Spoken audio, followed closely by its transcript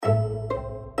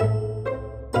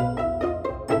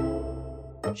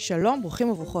שלום, ברוכים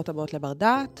וברוכות הבאות לבר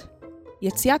דעת.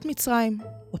 יציאת מצרים,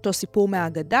 אותו סיפור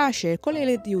מהאגדה שכל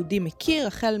ילד יהודי מכיר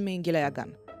החל מגילי הגן.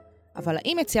 אבל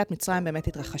האם יציאת מצרים באמת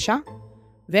התרחשה?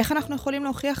 ואיך אנחנו יכולים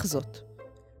להוכיח זאת?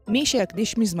 מי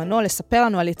שיקדיש מזמנו לספר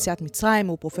לנו על יציאת מצרים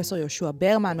הוא פרופסור יהושע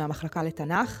ברמן מהמחלקה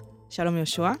לתנ"ך. שלום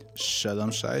יהושע.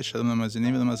 שלום שי, שלום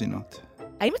למאזינים ולמאזינות.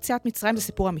 האם יציאת מצרים זה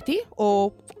סיפור אמיתי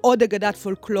או עוד אגדת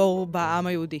פולקלור בעם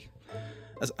היהודי?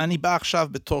 אז אני בא עכשיו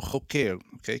בתור חוקר,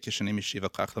 אוקיי? כשאני משיב על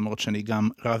כך, למרות שאני גם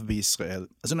רב בישראל.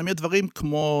 אז אני אומר דברים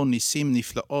כמו ניסים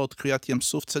נפלאות, קריאת ים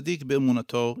סוף צדיק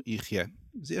באמונתו יחיה.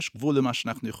 אז יש גבול למה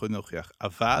שאנחנו יכולים להוכיח.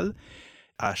 אבל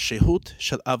השהות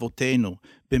של אבותינו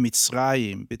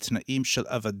במצרים, בתנאים של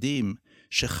עבדים,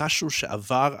 שחשו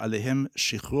שעבר עליהם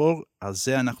שחרור, על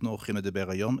זה אנחנו הולכים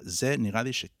לדבר היום. זה נראה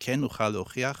לי שכן נוכל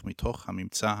להוכיח מתוך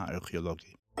הממצא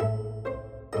הארכיאולוגי.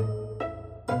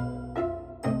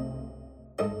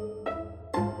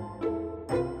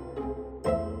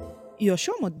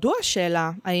 יהושע, מדוע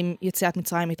השאלה האם יציאת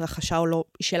מצרים התרחשה או לא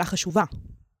היא שאלה חשובה?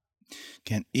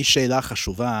 כן, היא שאלה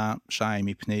חשובה, שי,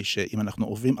 מפני שאם אנחנו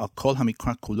עוברים על כל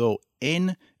המקרא כולו, אין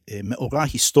מאורע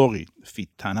היסטורי, לפי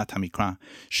טענת המקרא,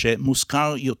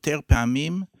 שמוזכר יותר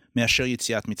פעמים מאשר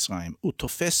יציאת מצרים. הוא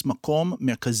תופס מקום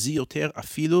מרכזי יותר,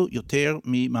 אפילו יותר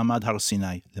ממעמד הר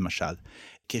סיני, למשל.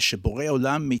 כשבורא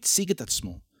עולם מציג את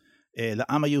עצמו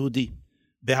לעם היהודי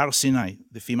בהר סיני,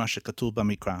 לפי מה שכתוב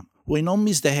במקרא. הוא אינו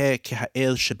מזדהה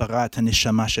כהאל שברא את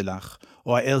הנשמה שלך,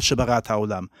 או האל שברא את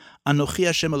העולם. אנוכי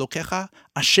השם אלוקיך,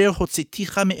 אשר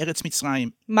הוצאתיך מארץ מצרים.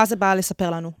 מה זה בא לספר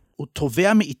לנו? הוא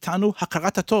תובע מאיתנו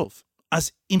הכרת הטוב.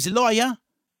 אז אם זה לא היה,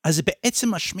 אז זה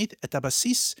בעצם משמיט את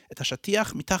הבסיס, את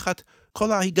השטיח, מתחת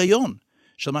כל ההיגיון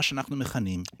של מה שאנחנו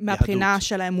מכנים מהבחינה יהדות.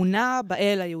 של האמונה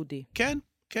באל היהודי. כן,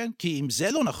 כן, כי אם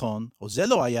זה לא נכון, או זה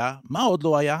לא היה, מה עוד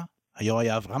לא היה?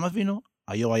 היה אברהם אבינו,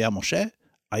 היה משה,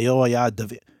 היה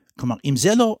דוד. כלומר, אם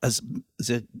זה לא, אז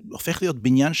זה הופך להיות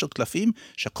בניין של קלפים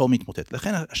שהכל מתמוטט.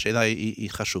 לכן השאלה היא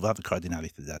חשובה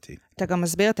וקרדינלית לדעתי. אתה גם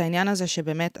מסביר את העניין הזה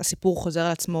שבאמת הסיפור חוזר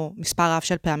על עצמו מספר רב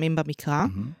של פעמים במקרא.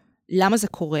 למה זה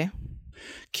קורה?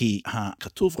 כי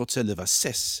הכתוב רוצה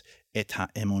לבסס את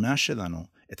האמונה שלנו,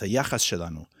 את היחס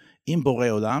שלנו עם בורא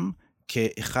עולם,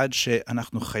 כאחד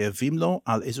שאנחנו חייבים לו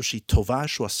על איזושהי טובה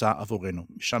שהוא עשה עבורנו.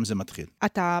 משם זה מתחיל.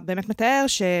 אתה באמת מתאר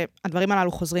שהדברים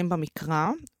הללו חוזרים במקרא,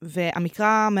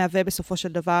 והמקרא מהווה בסופו של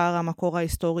דבר המקור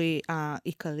ההיסטורי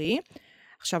העיקרי.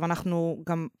 עכשיו אנחנו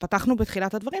גם פתחנו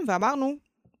בתחילת הדברים ואמרנו,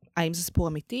 האם זה סיפור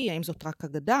אמיתי, האם זאת רק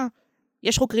אגדה?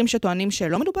 יש חוקרים שטוענים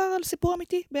שלא מדובר על סיפור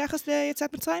אמיתי ביחס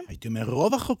ליציאת מצרים? הייתי אומר,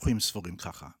 רוב החוקרים סבורים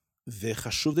ככה.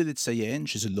 וחשוב לי לציין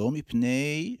שזה לא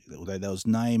מפני, אולי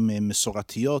לאוזניים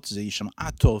מסורתיות, זה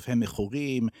יישמע טוב, הם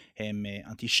מכורים, הם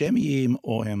אנטישמיים,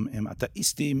 או הם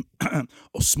אתאיסטים,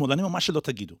 או שמאלנים, או מה שלא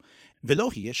תגידו. ולא,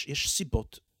 יש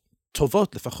סיבות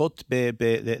טובות, לפחות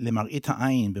למראית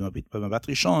העין, במבט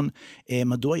ראשון,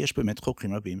 מדוע יש באמת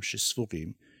חוקרים רבים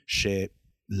שסבורים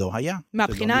שלא היה.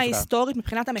 מהבחינה ההיסטורית,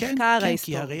 מבחינת המחקר ההיסטורי. כן,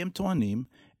 כי הרי הם טוענים,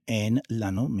 אין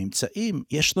לנו ממצאים.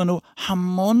 יש לנו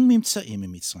המון ממצאים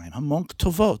ממצרים, המון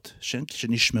כתובות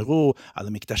שנשמרו על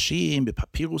המקדשים,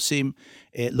 בפפירוסים.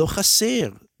 לא חסר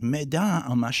מידע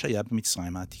על מה שהיה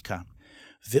במצרים העתיקה.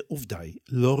 ועובדה,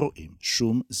 לא רואים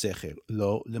שום זכר,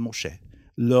 לא למשה,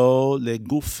 לא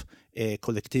לגוף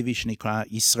קולקטיבי שנקרא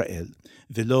ישראל,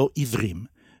 ולא עברים.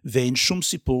 ואין שום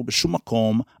סיפור בשום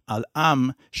מקום על עם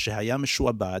שהיה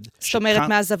משועבד. זאת אומרת,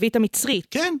 מהזווית המצרית.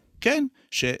 כן, כן,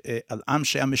 שעל עם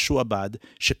שהיה משועבד,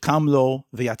 שקם לו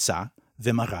ויצא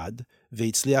ומרד,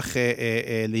 והצליח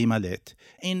להימלט.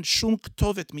 אין שום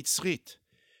כתובת מצרית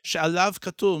שעליו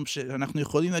כתוב שאנחנו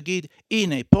יכולים להגיד,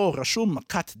 הנה, פה רשום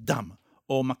מכת דם,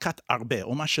 או מכת הרבה,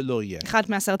 או מה שלא יהיה. אחד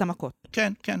מ10 המכות.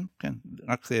 כן, כן, כן.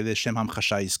 רק לשם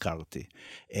המחשה הזכרתי.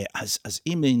 אז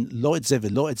אם אין לא את זה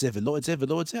ולא את זה ולא את זה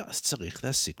ולא את זה, אז צריך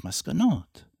להסיק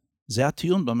מסקנות. זה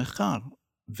הטיעון במחקר,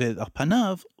 ועל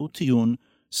פניו הוא טיעון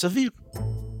סביר.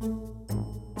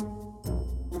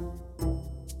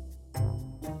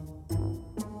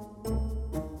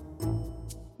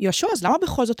 יהושע, אז למה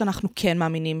בכל זאת אנחנו כן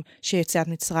מאמינים שיציאת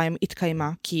מצרים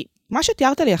התקיימה? כי מה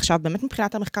שתיארת לי עכשיו, באמת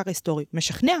מבחינת המחקר ההיסטורי,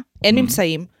 משכנע, אין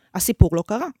ממצאים, הסיפור לא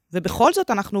קרה. ובכל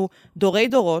זאת אנחנו דורי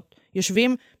דורות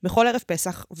יושבים בכל ערב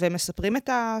פסח ומספרים את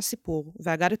הסיפור,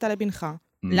 והגדת לבנך.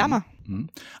 למה?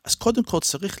 אז קודם כל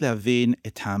צריך להבין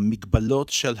את המגבלות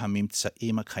של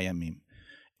הממצאים הקיימים.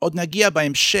 עוד נגיע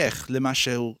בהמשך למה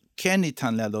שהוא כן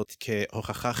ניתן להעלות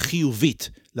כהוכחה חיובית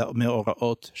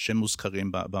למאורעות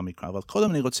שמוזכרים במקרא. אבל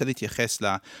קודם אני רוצה להתייחס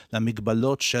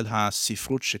למגבלות של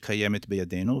הספרות שקיימת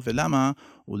בידינו, ולמה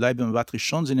אולי במבט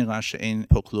ראשון זה נראה שאין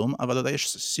פה כלום, אבל אולי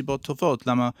יש סיבות טובות.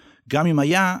 למה גם אם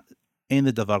היה, אין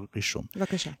לדבר ראשון.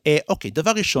 בבקשה. אוקיי,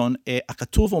 דבר ראשון,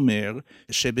 הכתוב אומר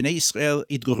שבני ישראל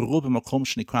התגוררו במקום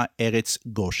שנקרא ארץ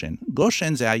גושן.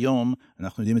 גושן זה היום,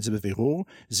 אנחנו יודעים את זה בבירור,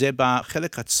 זה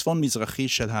בחלק הצפון-מזרחי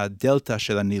של הדלטה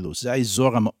של הנילוס. זה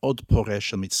האזור המאוד פורה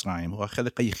של מצרים. הוא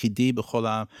החלק היחידי בכל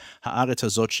הארץ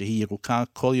הזאת שהיא ירוקה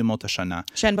כל ימות השנה.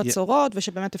 שאין בצורות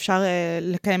ושבאמת אפשר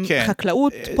לקיים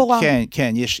חקלאות פורה. כן,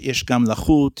 כן, יש גם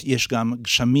לחות, יש גם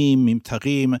גשמים,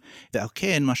 ממטרים, ועל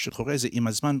כן מה שקורה זה עם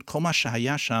הזמן, כל מה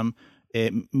שהיה שם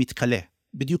מתקלה,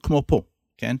 בדיוק כמו פה,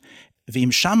 כן?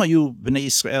 ואם שם היו בני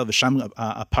ישראל ושם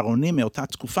הפרעונים מאותה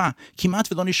תקופה,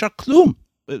 כמעט ולא נשאר כלום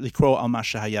לקרוא על מה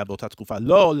שהיה באותה תקופה,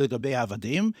 לא לגבי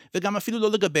העבדים, וגם אפילו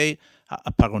לא לגבי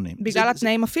הפרעונים. בגלל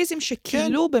התנאים הפיזיים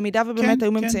שכאילו במידה ובאמת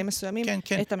היו ממצאים מסוימים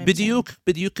את הממצאים.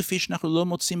 בדיוק כפי שאנחנו לא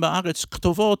מוצאים בארץ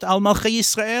כתובות על מלכי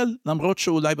ישראל, למרות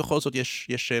שאולי בכל זאת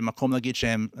יש מקום להגיד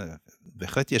שהם,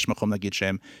 בהחלט יש מקום להגיד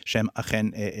שהם אכן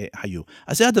היו.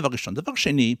 אז זה הדבר ראשון. דבר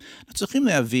שני, אנחנו צריכים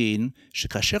להבין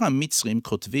שכאשר המצרים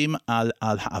כותבים על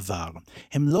העבר,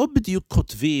 הם לא בדיוק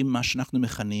כותבים מה שאנחנו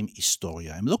מכנים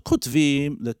היסטוריה. הם לא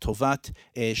כותבים לטובת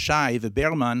שי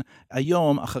וברמן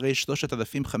היום, אחרי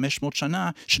 3,500 שנה,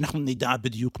 שאנחנו נדע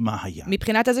בדיוק מה היה.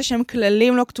 מבחינת הזה שהם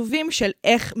כללים לא כתובים של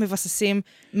איך מבססים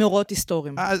מאורות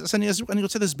היסטוריים. אז אני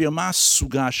רוצה להסביר מה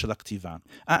הסוגה של הכתיבה.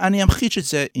 אני אמחיש את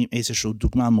זה עם איזושהי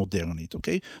דוגמה מודרנית,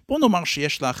 אוקיי? בוא נאמר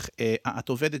שיש לך, את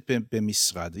עובדת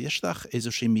במשרד, יש לך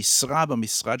איזושהי משרה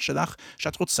במשרד שלך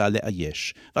שאת רוצה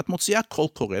לאייש, ואת מוציאה קול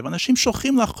קורא, ואנשים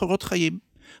שולחים לך קורות חיים,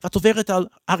 ואת עוברת על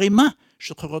ערימה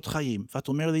של קורות חיים, ואת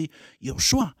אומר לי,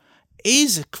 יהושע,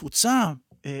 איזה קבוצה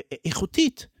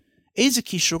איכותית, איזה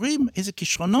כישורים, איזה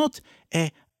כישרונות,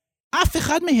 אף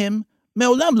אחד מהם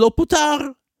מעולם לא פוטר.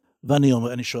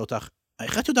 ואני שואל אותך,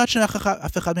 איך את יודעת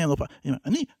שאף אחד מהם לא פוטר?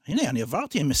 אני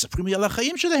עברתי, הם מספרים לי על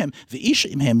החיים שלהם, ואיש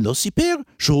מהם לא סיפר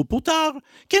שהוא פוטר.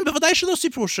 כן, בוודאי שלא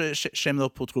סיפרו שהם לא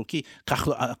פוטרו, כי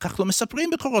כך לא מספרים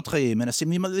בקורות חיים,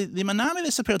 מנסים להימנע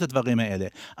מלספר את הדברים האלה.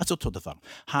 אז אותו דבר.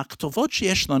 הכתובות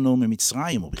שיש לנו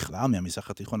ממצרים, או בכלל מהמזרח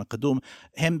התיכון הקדום,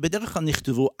 הם בדרך כלל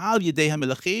נכתבו על ידי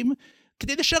המלכים,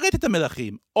 כדי לשרת את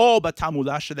המלכים, או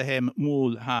בתעמולה שלהם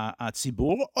מול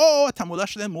הציבור, או התעמולה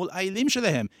שלהם מול האלים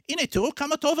שלהם. הנה, תראו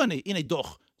כמה טוב אני, הנה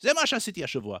דוח. זה מה שעשיתי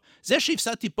השבוע. זה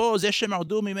שהפסדתי פה, זה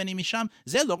שמרדו ממני משם,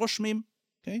 זה לא רושמים.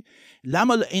 Okay?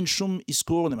 למה אין שום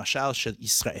אזכור, למשל, של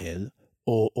ישראל,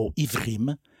 או עברים?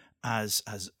 אז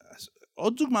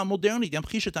עוד דוגמה מודרנית,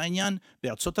 ימחיש את העניין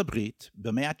בארצות הברית,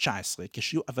 במאה ה-19,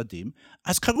 כשהיו עבדים,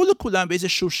 אז קראו לכולם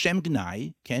באיזשהו שם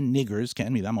גנאי, כן, ניגרס,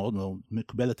 כן, מילה מאוד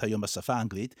מקובלת היום בשפה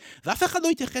האנגלית, ואף אחד לא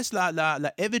התייחס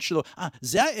לעבד שלו,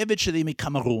 זה העבד שלי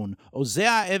מקמרון, או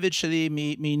זה העבד שלי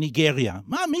מניגריה.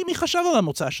 מי חשב על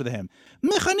המוצא שלהם?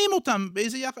 מכנים אותם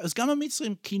באיזה יחד, אז גם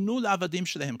המצרים כינו לעבדים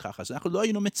שלהם ככה, אז אנחנו לא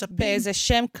היינו מצפים. באיזה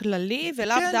שם כללי,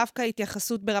 ולאו דווקא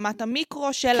התייחסות ברמת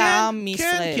המיקרו של העם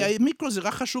מישראל. כן, כי המיקרו זה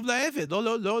רק חשוב לעבד,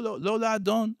 לא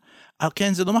לאדון.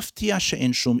 כן, זה לא מפתיע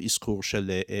שאין שום אזכור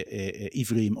של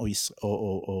עברים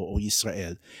או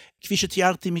ישראל. כפי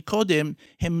שתיארתי מקודם,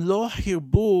 הם לא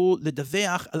הרבו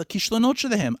לדווח על הכישלונות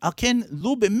שלהם. כן,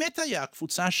 לו באמת היה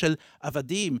קבוצה של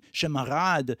עבדים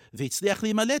שמרד והצליח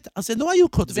להימלט, אז זה לא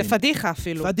היו כותבים. זה פדיחה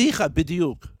אפילו. פדיחה,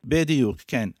 בדיוק,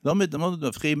 כן. לא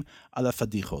מדווחים על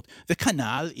הפדיחות.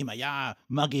 וכנ"ל, אם היה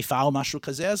מגפה או משהו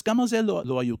כזה, אז גם על זה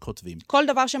לא היו כותבים. כל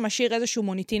דבר שמשאיר איזשהו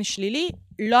מוניטין שלילי,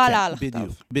 לא עלה על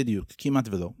הכתב. בדיוק, כמעט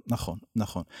ולא.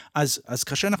 נכון. אז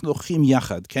כאשר אנחנו לוקחים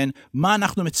יחד, כן, מה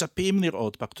אנחנו מצפים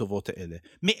לראות בכתובות האלה?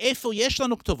 מאיפה יש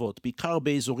לנו כתובות? בעיקר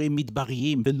באזורים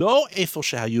מדבריים, ולא איפה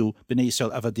שהיו בני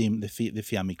ישראל עבדים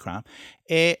לפי המקרא.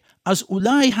 אז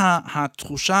אולי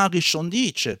התחושה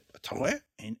הראשונית שאתה רואה?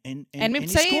 אין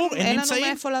ממצאים, אין לנו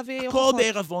מאיפה להביא הוכחות. הכל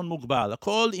בערבון מוגבל,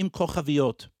 הכל עם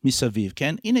כוכביות מסביב,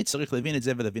 כן? הנה צריך להבין את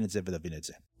זה ולהבין את זה ולהבין את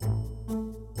זה.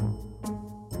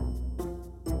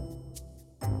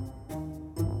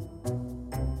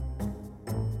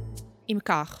 אם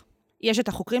כך, יש את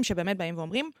החוקרים שבאמת באים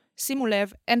ואומרים, שימו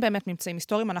לב, אין באמת ממצאים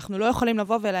היסטוריים, אנחנו לא יכולים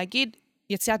לבוא ולהגיד,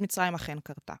 יציאת מצרים אכן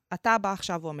קרתה. אתה בא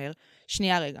עכשיו ואומר,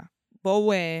 שנייה רגע,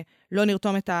 בואו לא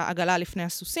נרתום את העגלה לפני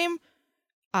הסוסים,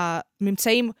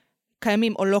 הממצאים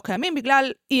קיימים או לא קיימים,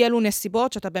 בגלל אי אלו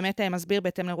נסיבות שאתה באמת מסביר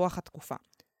בהתאם לרוח התקופה.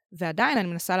 ועדיין אני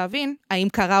מנסה להבין, האם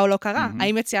קרה או לא קרה,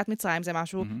 האם יציאת מצרים זה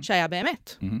משהו שהיה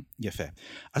באמת. יפה.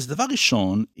 אז דבר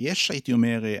ראשון, יש, הייתי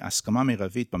אומר, הסכמה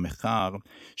מרבית במחקר,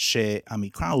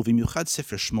 שהמקרא, ובמיוחד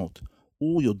ספר שמות,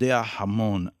 הוא יודע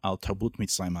המון על תרבות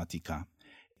מצרים העתיקה.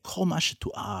 כל מה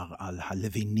שתואר על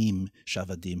הלבנים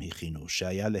שעבדים הכינו,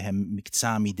 שהיה להם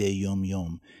מקצוע מדי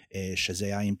יום, שזה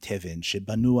היה עם תבן,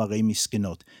 שבנו ערי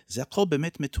מסכנות, זה הכל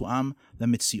באמת מתואם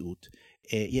למציאות.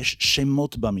 יש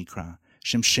שמות במקרא,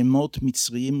 שהם שמות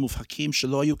מצריים מובהקים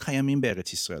שלא היו קיימים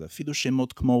בארץ ישראל, אפילו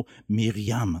שמות כמו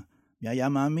מרים. מי היה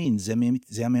מאמין?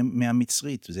 זה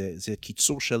מהמצרית, זה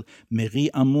קיצור של מרי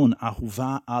אמון,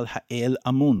 אהובה על האל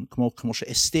אמון, כמו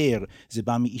שאסתר, זה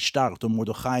בא מאשתר, או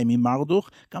מרדכי ממרדוך,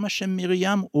 גם השם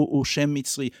מרים הוא שם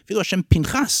מצרי, אפילו השם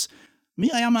פנחס, מי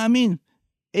היה מאמין?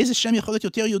 איזה שם יכול להיות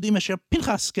יותר יהודי מאשר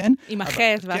פנחס, כן? עם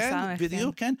החטא והסמך. כן,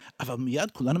 בדיוק, כן. אבל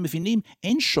מיד כולנו מבינים,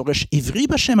 אין שורש עברי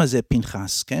בשם הזה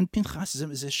פנחס, כן? פנחס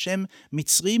זה שם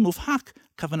מצרי מובהק,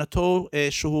 כוונתו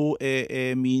שהוא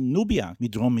מנוביה,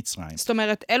 מדרום מצרים. זאת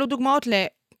אומרת, אלו דוגמאות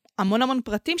להמון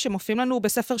פרטים שמופיעים לנו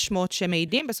בספר שמות,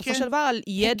 שמעידים בסופו של דבר על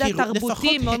ידע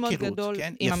תרבותי מאוד מאוד גדול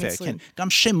עם המצרים. גם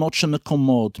שמות של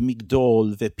מקומות,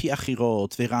 מגדול ופי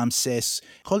אחירות ורמסס,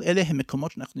 כל אלה הם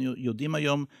מקומות שאנחנו יודעים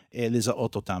היום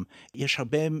לזהות אותם. יש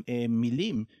הרבה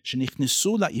מילים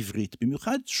שנכנסו לעברית,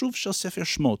 במיוחד שוב של ספר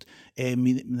שמות,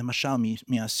 למשל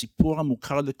מהסיפור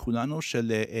המוכר לכולנו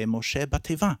של משה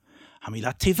בתיבה.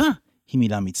 המילה תיבה היא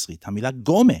מילה מצרית, המילה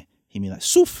גומה היא מילה,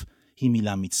 סוף היא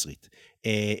מילה מצרית.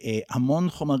 המון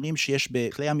חומרים שיש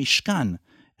בכלי המשכן,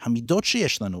 המידות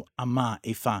שיש לנו, אמה,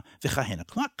 איפה וכהנה.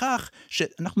 כלומר כך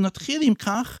שאנחנו נתחיל עם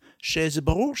כך שזה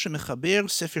ברור שמחבר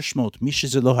ספר שמות, מי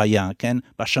שזה לא היה, כן,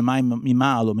 בשמיים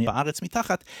ממעל או בארץ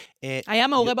מתחת. היה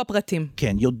מעורה בפרטים.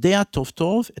 כן, יודע טוב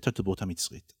טוב את התרבות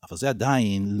המצרית. אבל זה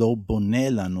עדיין לא בונה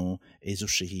לנו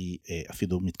איזושהי,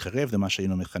 אפילו מתקרב למה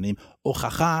שהיינו מכנים,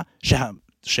 הוכחה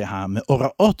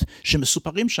שהמאורעות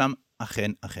שמסופרים שם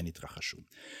אכן התרחשו.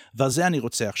 ועל זה אני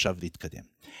רוצה עכשיו להתקדם.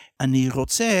 אני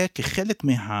רוצה כחלק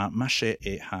מה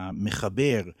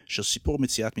שהמחבר של סיפור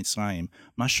מציאת מצרים,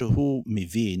 מה שהוא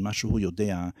מבין, מה שהוא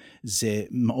יודע, זה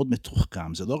מאוד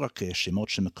מתוחכם, זה לא רק שמות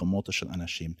של מקומות או של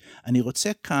אנשים. אני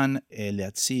רוצה כאן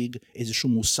להציג איזשהו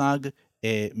מושג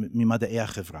ממדעי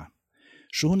החברה,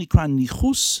 שהוא נקרא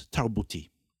ניחוס תרבותי.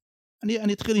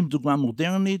 אני אתחיל עם דוגמה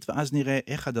מודרנית, ואז נראה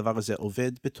איך הדבר הזה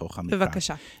עובד בתוך המקרא.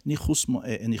 בבקשה.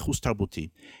 ניחוס תרבותי.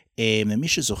 מי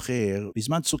שזוכר,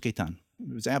 בזמן צוק איתן,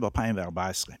 זה היה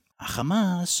ב-2014,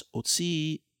 החמאס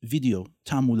הוציא וידאו,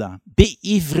 תעמולה,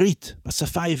 בעברית,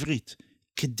 בשפה העברית,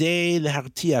 כדי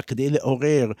להרתיע, כדי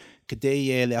לעורר,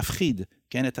 כדי להפחיד,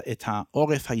 כן, את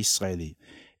העורף הישראלי.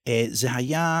 זה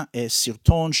היה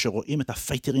סרטון שרואים את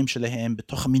הפייטרים שלהם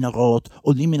בתוך המנהרות,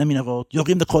 עולים מן המנהרות,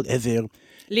 יורים לכל עבר.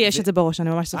 לי יש את זה בראש, אני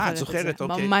ממש זוכרת את זה. זוכרת,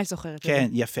 אוקיי. ממש זוכרת את זה. כן,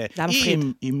 יפה. זה מפחיד.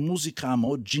 עם מוזיקה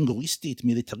מאוד ג'ינגויסטית,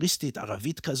 מיליטריסטית,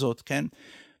 ערבית כזאת, כן?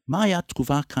 מה היה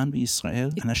התגובה כאן בישראל?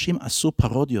 אנשים עשו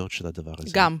פרודיות של הדבר הזה.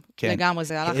 גם, לגמרי,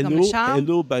 זה הלך גם לשם.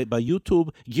 העלו ביוטיוב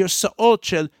גרסאות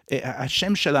של,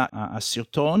 השם של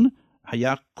הסרטון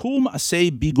היה קום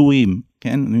עשי ביגויים,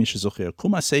 כן? מי שזוכר,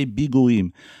 קום עשי ביגויים.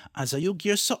 אז היו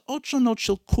גרסאות שונות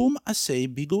של קום עשי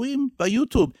ביגויים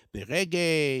ביוטיוב,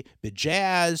 ברגעי,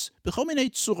 בג'אז, בכל מיני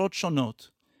צורות שונות.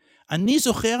 אני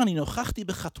זוכר, אני נוכחתי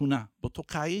בחתונה, באותו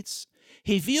קיץ,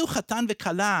 הביאו חתן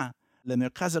וכלה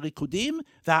למרכז הריקודים,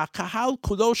 והקהל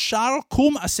כולו שר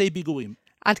קום עשי ביגויים.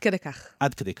 עד כדי כך.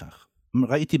 עד כדי כך.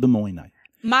 ראיתי במו עיניי.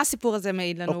 מה הסיפור הזה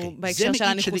מעיד לנו בהקשר של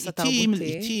הניחוס התרבותי?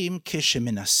 לעתים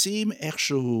כשמנסים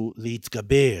איכשהו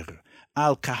להתגבר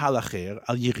על קהל אחר,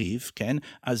 על יריב, כן?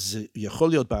 אז יכול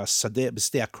להיות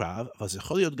בשדה הקרב, אבל זה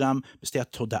יכול להיות גם בשדה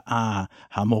התודעה,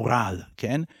 המורל,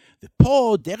 כן?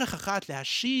 ופה דרך אחת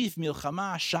להשיב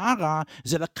מלחמה שערה,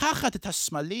 זה לקחת את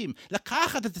הסמלים,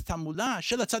 לקחת את התעמולה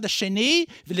של הצד השני,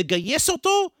 ולגייס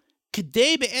אותו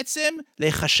כדי בעצם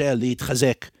להיחשל,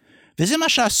 להתחזק. וזה מה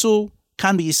שעשו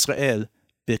כאן בישראל,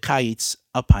 בקיץ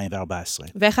 2014.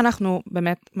 ואיך אנחנו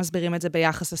באמת מסבירים את זה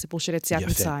ביחס לסיפור של יציאת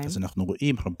מצרים? יפה, אז אנחנו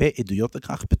רואים הרבה עדויות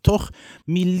לכך בתוך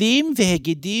מילים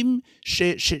והגידים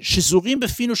שזורים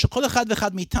בפינו, שכל אחד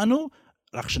ואחד מאיתנו,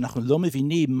 רק שאנחנו לא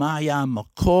מבינים מה היה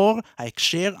המקור,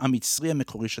 ההקשר המצרי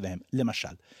המקורי שלהם.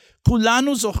 למשל,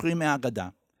 כולנו זוכרים מהאגדה,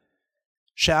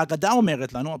 שהאגדה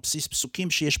אומרת לנו, על בסיס פסוקים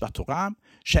שיש בתורה,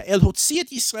 שהאל הוציא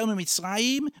את ישראל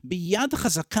ממצרים ביד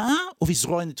חזקה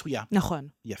ובזרוע נטויה. נכון.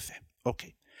 יפה, אוקיי.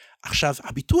 עכשיו,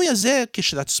 הביטוי הזה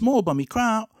כשלעצמו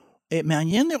במקרא,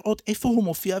 מעניין לראות איפה הוא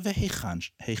מופיע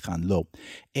והיכן לא.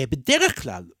 בדרך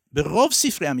כלל, ברוב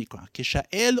ספרי המקרא,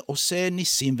 כשהאל עושה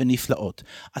ניסים ונפלאות,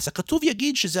 אז הכתוב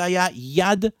יגיד שזה היה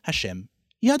יד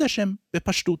השם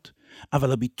בפשטות.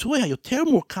 אבל הביטוי היותר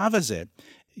מורכב הזה,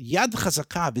 יד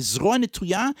חזקה וזרוע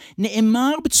נטויה,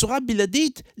 נאמר בצורה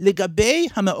בלעדית לגבי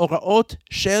המאורעות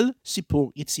של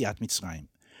סיפור יציאת מצרים.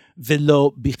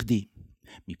 ולא בכדי.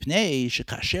 מפני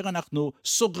שכאשר אנחנו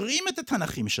סוגרים את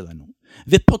התנ"כים שלנו,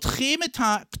 ופותחים את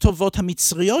הכתובות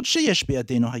המצריות שיש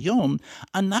בידינו היום,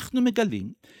 אנחנו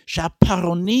מגלים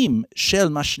שהפרעונים של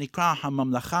מה שנקרא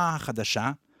הממלכה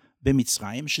החדשה,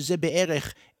 במצרים, שזה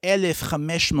בערך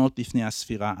 1500 לפני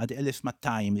הספירה עד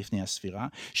 1200 לפני הספירה,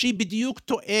 שהיא בדיוק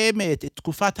תואמת את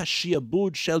תקופת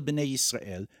השיעבוד של בני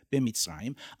ישראל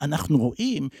במצרים, אנחנו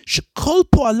רואים שכל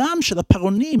פועלם של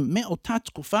הפרעונים מאותה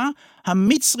תקופה,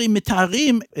 המצרים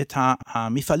מתארים את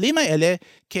המפעלים האלה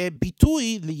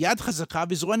כביטוי ליד חזקה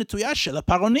וזרוע נטויה של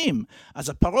הפרעונים. אז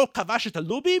הפרעה כבש את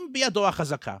הלובים בידו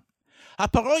החזקה.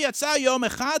 הפרעה יצא יום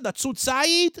אחד לצוד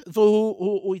ציד,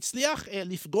 והוא הצליח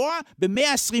לפגוע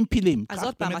ב-120 פילים. אז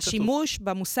עוד פעם, השימוש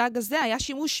במושג הזה היה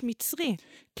שימוש מצרי.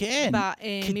 כן,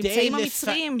 כדי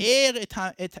לפאר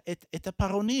את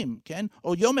הפרעונים, כן?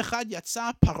 או יום אחד יצא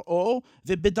פרעה,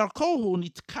 ובדרכו הוא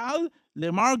נתקל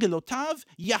למרגלותיו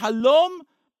יהלום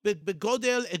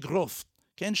בגודל אגרוף.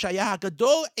 כן, שהיה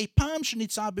הגדול אי פעם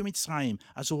שניצב במצרים.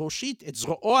 אז הוא הושיט את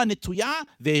זרועו הנטויה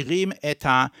והרים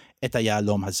את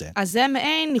היהלום הזה. אז זה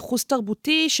מעין ניחוס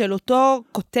תרבותי של אותו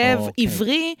כותב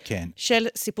עברי של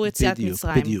סיפור יציאת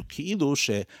מצרים. בדיוק, כאילו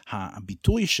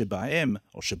שהביטוי שבהם,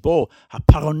 או שבו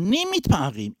הפרעונים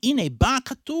מתפארים, הנה בא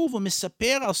כתוב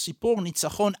ומספר על סיפור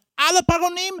ניצחון על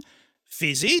הפרעונים,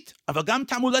 פיזית, אבל גם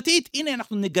תעמולתית. הנה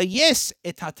אנחנו נגייס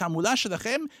את התעמולה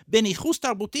שלכם בניחוס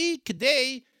תרבותי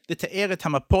כדי לתאר את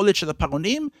המפולת של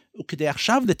הפרעונים, וכדי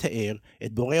עכשיו לתאר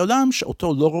את בורא עולם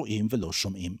שאותו לא רואים ולא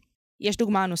שומעים. יש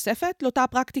דוגמה נוספת לאותה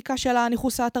הפרקטיקה של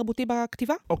הניחוס התרבותי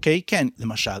בכתיבה? אוקיי, כן.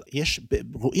 למשל,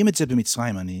 רואים את זה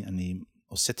במצרים, אני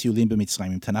עושה טיולים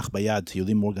במצרים, עם תנ"ך ביד,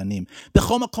 טיולים מאורגנים.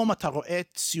 בכל מקום אתה רואה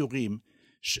ציורים,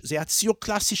 זה היה ציור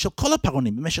קלאסי של כל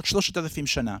הפרעונים במשך 3,000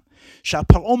 שנה,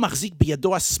 שהפרעה מחזיק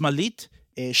בידו השמאלית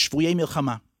שבויי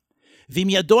מלחמה. ועם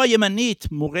ידו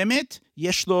הימנית מורמת,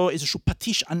 יש לו איזשהו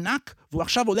פטיש ענק, והוא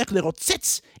עכשיו הולך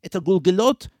לרוצץ את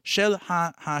הגולגלות של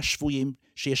השבויים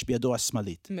שיש בידו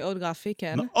השמאלית. מאוד גרפי,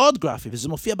 כן. מאוד גרפי, וזה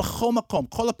מופיע בכל מקום,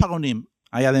 כל הפרעונים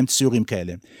היה להם ציורים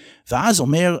כאלה. ואז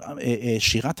אומר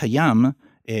שירת הים,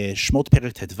 שמות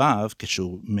פרק ט"ו,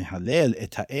 כשהוא מהלל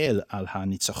את האל על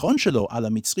הניצחון שלו, על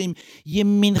המצרים,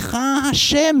 ימינך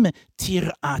השם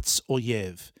תרעץ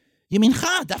אויב. ימינך,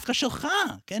 דווקא שלך,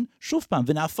 כן? שוב פעם,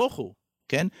 ונהפוך הוא.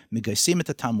 כן? מגייסים את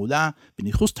התעמולה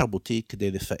בניחוס תרבותי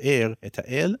כדי לפאר את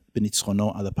האל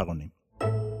בניצחונו על הפרעונים.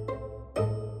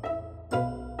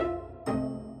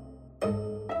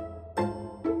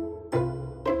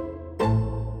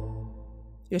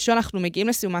 יהושע, אנחנו מגיעים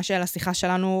לסיומה של השיחה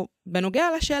שלנו בנוגע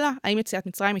לשאלה, האם יציאת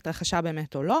מצרים התרחשה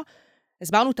באמת או לא.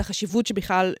 הסברנו את החשיבות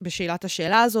שבכלל בשאלת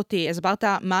השאלה הזאת, הסברת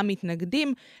מה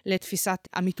המתנגדים לתפיסת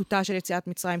אמיתותה של יציאת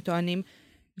מצרים טוענים.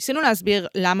 ניסינו להסביר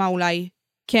למה אולי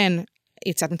כן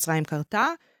יציאת מצרים קרתה.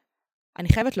 אני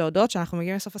חייבת להודות שאנחנו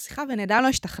מגיעים לסוף השיחה, ונדע לא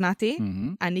השתכנעתי.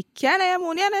 אני כן היה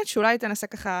מעוניינת שאולי תנסה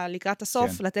ככה לקראת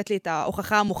הסוף, לתת לי את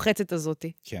ההוכחה המוחצת הזאת.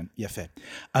 כן, יפה.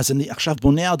 אז אני עכשיו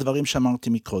בונה על דברים שאמרתי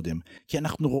מקודם, כי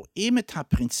אנחנו רואים את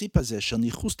הפרינציפ הזה של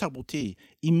ניחוס תרבותי,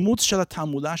 אימוץ של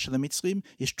התעמולה של המצרים,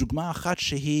 יש דוגמה אחת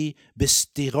שהיא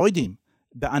בסטרואידים,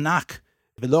 בענק,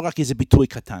 ולא רק איזה ביטוי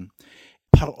קטן.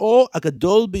 פרעה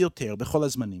הגדול ביותר בכל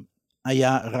הזמנים,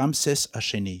 היה רמסס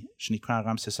השני, שנקרא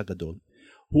רמסס הגדול.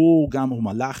 הוא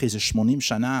מלך איזה 80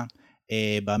 שנה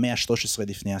במאה ה-13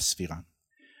 לפני הספירה.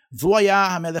 והוא היה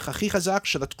המלך הכי חזק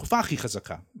של התקופה הכי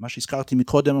חזקה, מה שהזכרתי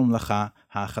מקודם הממלכה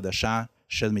החדשה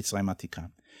של מצרים העתיקה.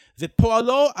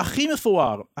 ופועלו הכי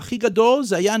מפואר, הכי גדול,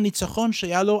 זה היה ניצחון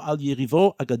שהיה לו על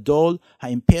יריבו הגדול,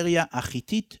 האימפריה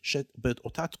החיתית,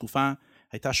 שבאותה תקופה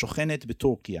הייתה שוכנת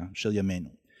בטורקיה של ימינו.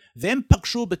 והם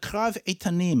פגשו בקרב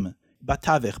איתנים,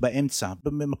 בתווך, באמצע,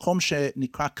 במקום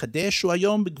שנקרא קדש, הוא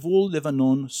היום בגבול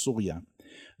לבנון, סוריה.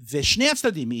 ושני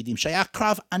הצדדים מעידים שהיה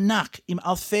קרב ענק עם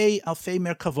אלפי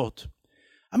מרכבות.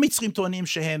 המצרים טוענים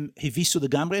שהם הביסו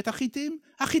לגמרי את החיתים,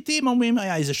 החיתים אומרים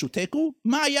היה איזשהו תיקו,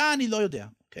 מה היה אני לא יודע,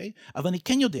 אוקיי? אבל אני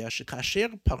כן יודע שכאשר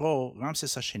פרעה,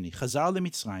 רמסס השני, חזר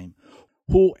למצרים,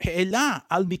 הוא העלה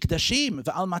על מקדשים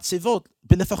ועל מצבות,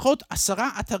 בלפחות 10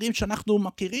 אתרים שאנחנו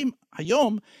מכירים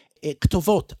היום,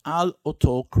 כתובות על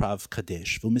אותו קרב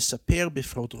קדש, והוא מספר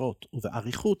בפרוטרוט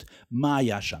ובעריכות מה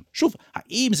היה שם. שוב,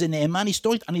 האם זה נאמן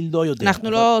היסטורית? אני לא יודע.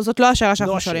 זאת לא השאלה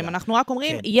שאנחנו שואלים, אנחנו רק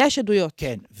אומרים, יש עדויות.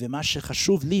 כן, ומה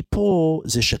שחשוב לי פה,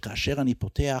 זה שכאשר אני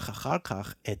פותח אחר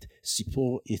כך את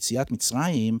סיפור יציאת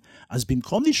מצרים, אז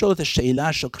במקום לשאול את השאלה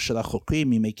של החוקרים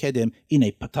מימי קדם, הנה,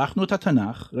 פתחנו את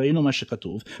התנ"ך, ראינו מה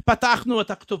שכתוב, פתחנו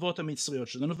את הכתובות המצריות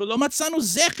שלנו, ולא מצאנו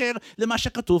זכר למה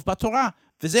שכתוב בתורה.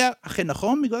 וזה אכן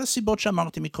נכון בגלל הסיבות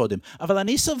שאמרתי מקודם. אבל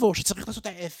אני סבור שצריך לעשות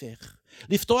ההפך.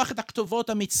 לפתוח את הכתובות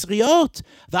המצריות,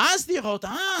 ואז לראות,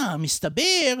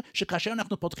 מסתבר שכאשר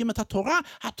אנחנו פותחים את התורה,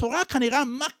 התורה כנראה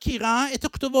מכירה את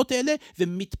הכתובות האלה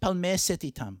ומתפלמסת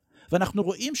איתם. ואנחנו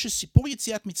רואים שסיפור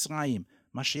יציאת מצרים,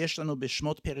 מה שיש לנו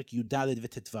בשמות פרק י"ד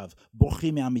וט"ו,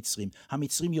 בורחים מהמצרים,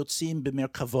 המצרים יוצאים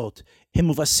במרכבות, הם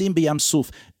מובסים בים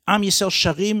סוף, עם ישראל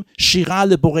שרים שירה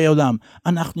לבורא עולם.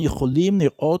 אנחנו יכולים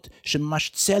לראות שממש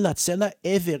צלע,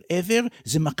 עבר,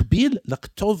 זה מקביל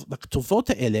לכתובות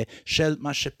האלה של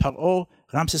מה שפרעה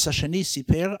רמסס השני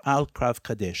סיפר על קרב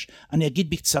קדש. אני אגיד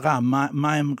בקצרה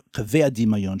מה הם קווי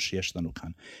הדמיון שיש לנו כאן.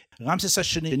 רמסס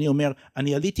השני אומר,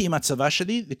 אני עליתי עם הצבא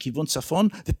שלי לכיוון צפון,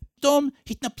 ופתאום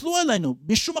התנפלו עלינו,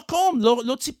 בשום מקום,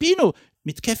 לא ציפינו,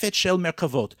 מתקפת של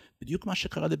מרכבות. בדיוק מה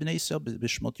שקרה לבני ישראל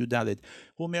בשמות י"ד.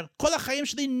 הוא אומר, כל החיים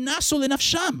שלי נסו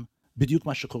לנפשם. בדיוק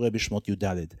מה שקורה בשמות י"ד.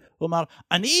 הוא אומר,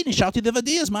 אני נשארתי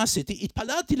לבדי, אז מה עשיתי?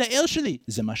 התפללתי לאל שלי.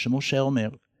 זה מה שמשה אומר.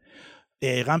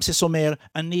 רמסס אומר,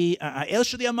 האל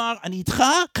שלי אמר, אני איתך,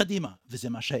 קדימה. וזה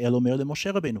מה שהאל אומר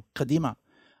למשה רבנו, קדימה.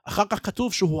 אחר כך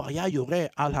כתוב שהוא היה יורה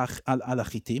על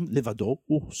החיתים לבדו,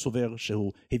 הוא סובר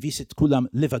שהוא הביס את כולם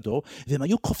לבדו, והם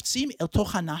היו קופצים אל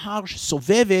תוך הנהר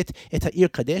שסובבת את העיר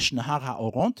קדש, נהר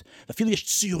האורות, ואפילו יש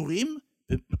ציורים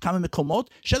בכמה מקומות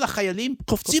של החיילים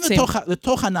קופצים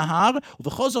לתוך הנהר,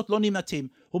 ובכל זאת לא נמלטים.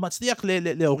 הוא מצליח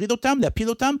להוריד אותם, להפיל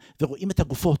אותם, ורואים את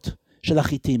הגופות של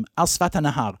החיתים על שפת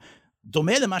הנהר.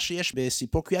 דומה למה שיש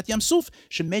בסיפור קריאת ים סוף,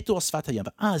 שמתו על שפת הים.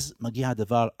 ואז מגיע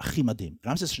הדבר הכי מדהים.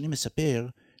 רמסס השני מספר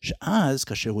שאז,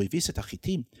 כאשר הוא הביס את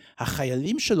החיתים,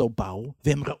 החיילים שלו באו,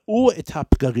 והם ראו את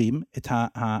הפגרים, את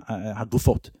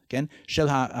הגופות, כן, של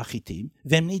החיתים,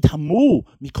 והם נדהמו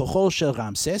מכוחו של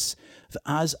רמסס,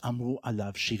 ואז אמרו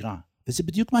עליו שירה. וזה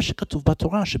בדיוק מה שכתוב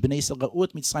בתורה, שבני ישראל ראו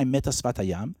את מצרים מת על שפת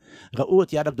הים, ראו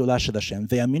את יד הגדולה של השם,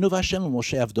 ויאמינו בהשם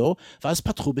ומשה עבדו, ואז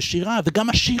פתחו בשירה, וגם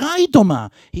השירה היא דומה,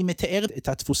 היא מתארת את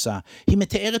התפוסה, היא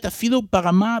מתארת אפילו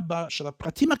ברמה של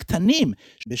הפרטים הקטנים.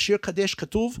 בשיר קדש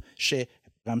כתוב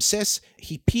רמסס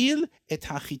הפיל את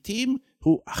החיתים,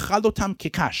 הוא אכל אותם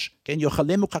כקש, כן,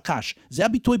 יאכלמו כקש. זה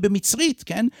הביטוי במצרית,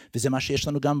 כן, וזה מה שיש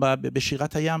לנו גם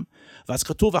בשירת הים. ואז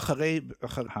כתוב אחרי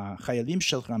החיילים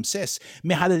של רמסס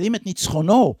מהללים את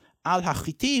ניצחונו על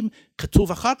החיתים,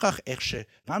 כתוב אחר כך איך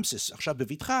שרמסס עכשיו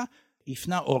בביתך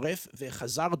הפנה עורף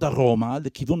וחזר דרומה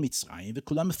לכיוון מצרים,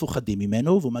 וכולם מפוחדים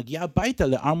ממנו, והוא מגיע הביתה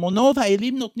לארמונו,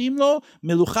 והאלים נותנים לו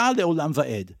מלוכה לעולם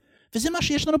ועד. וזה מה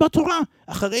שיש לנו בתורה.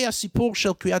 אחרי הסיפור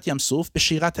של קריאת ים סוף,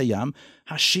 בשירת הים,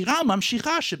 השירה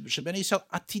ממשיכה שבני ישראל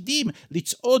עתידים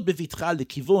לצעוד בבטחה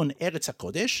לכיוון ארץ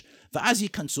הקודש, ואז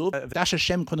ייכנסו, ודש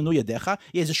השם כוננו ידיך,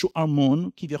 יהיה איזשהו ארמון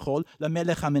כביכול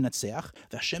למלך המנצח,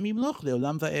 והשם ימלוך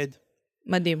לעולם ועד.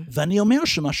 מדהים. ואני אומר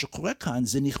שמה שקורה כאן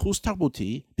זה ניחוס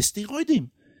תרבותי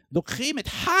בסטרואידים. לוקחים את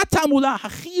התעמולה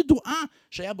הכי ידועה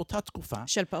שהיה באותה תקופה,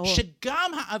 של פרעה,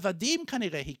 שגם העבדים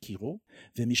כנראה הכירו,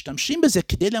 ומשתמשים בזה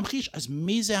כדי להמחיש, אז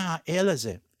מי זה האל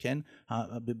הזה, כן?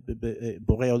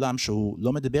 בורא עולם שהוא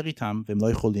לא מדבר איתם, והם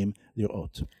לא יכולים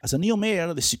לראות. אז אני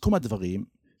אומר, לסיכום הדברים,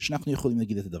 שאנחנו יכולים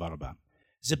להגיד את הדבר הבא.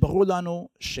 זה ברור לנו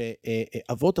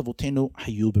שאבות אבותינו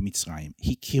היו במצרים,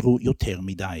 הכירו יותר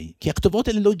מדי, כי הכתובות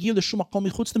האלה לא הגיעו לשום מקום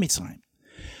מחוץ למצרים.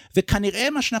 וכנראה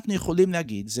מה שאנחנו יכולים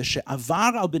להגיד זה שעבר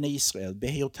על בני ישראל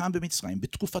בהיותם במצרים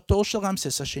בתקופתו של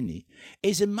רמסס השני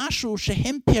איזה משהו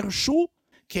שהם פרשו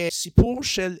כסיפור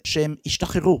של שהם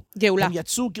השתחררו. גאולה. הם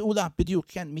יצאו גאולה, בדיוק,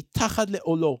 כן, מתחת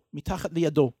לעולו, מתחת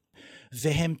לידו.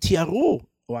 והם תיארו,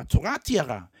 או התורה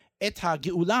תיארה, את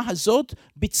הגאולה הזאת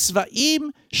בצבעים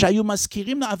שהיו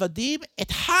מזכירים לעבדים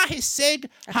את ההישג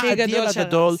האדיר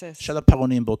הגדול של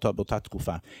הפרעונים באותה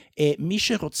תקופה. מי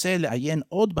שרוצה לעיין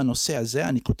עוד בנושא הזה,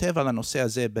 אני כותב על הנושא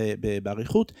הזה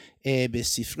בעריכות,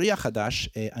 בספרי החדש,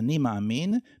 אני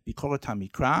מאמין, ביקורת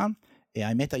המקרא,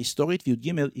 האמת ההיסטורית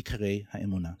וי"ג עיקרי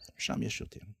האמונה. שם יש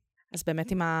יותר. אז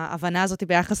באמת עם ההבנה הזאת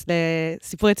ביחס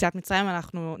לסיפור יציאת מצרים,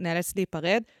 אנחנו נאלץ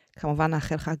להיפרד. כמובן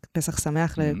נאחל חג פסח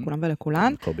שמח לכולם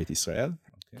ולכולן. כל בית ישראל.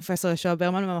 פרופסור יהושע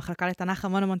ברמן במחלקה לתנ"ך,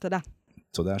 המון תודה.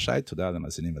 תודה שי, תודה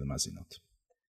למאזינים ולמאזינות.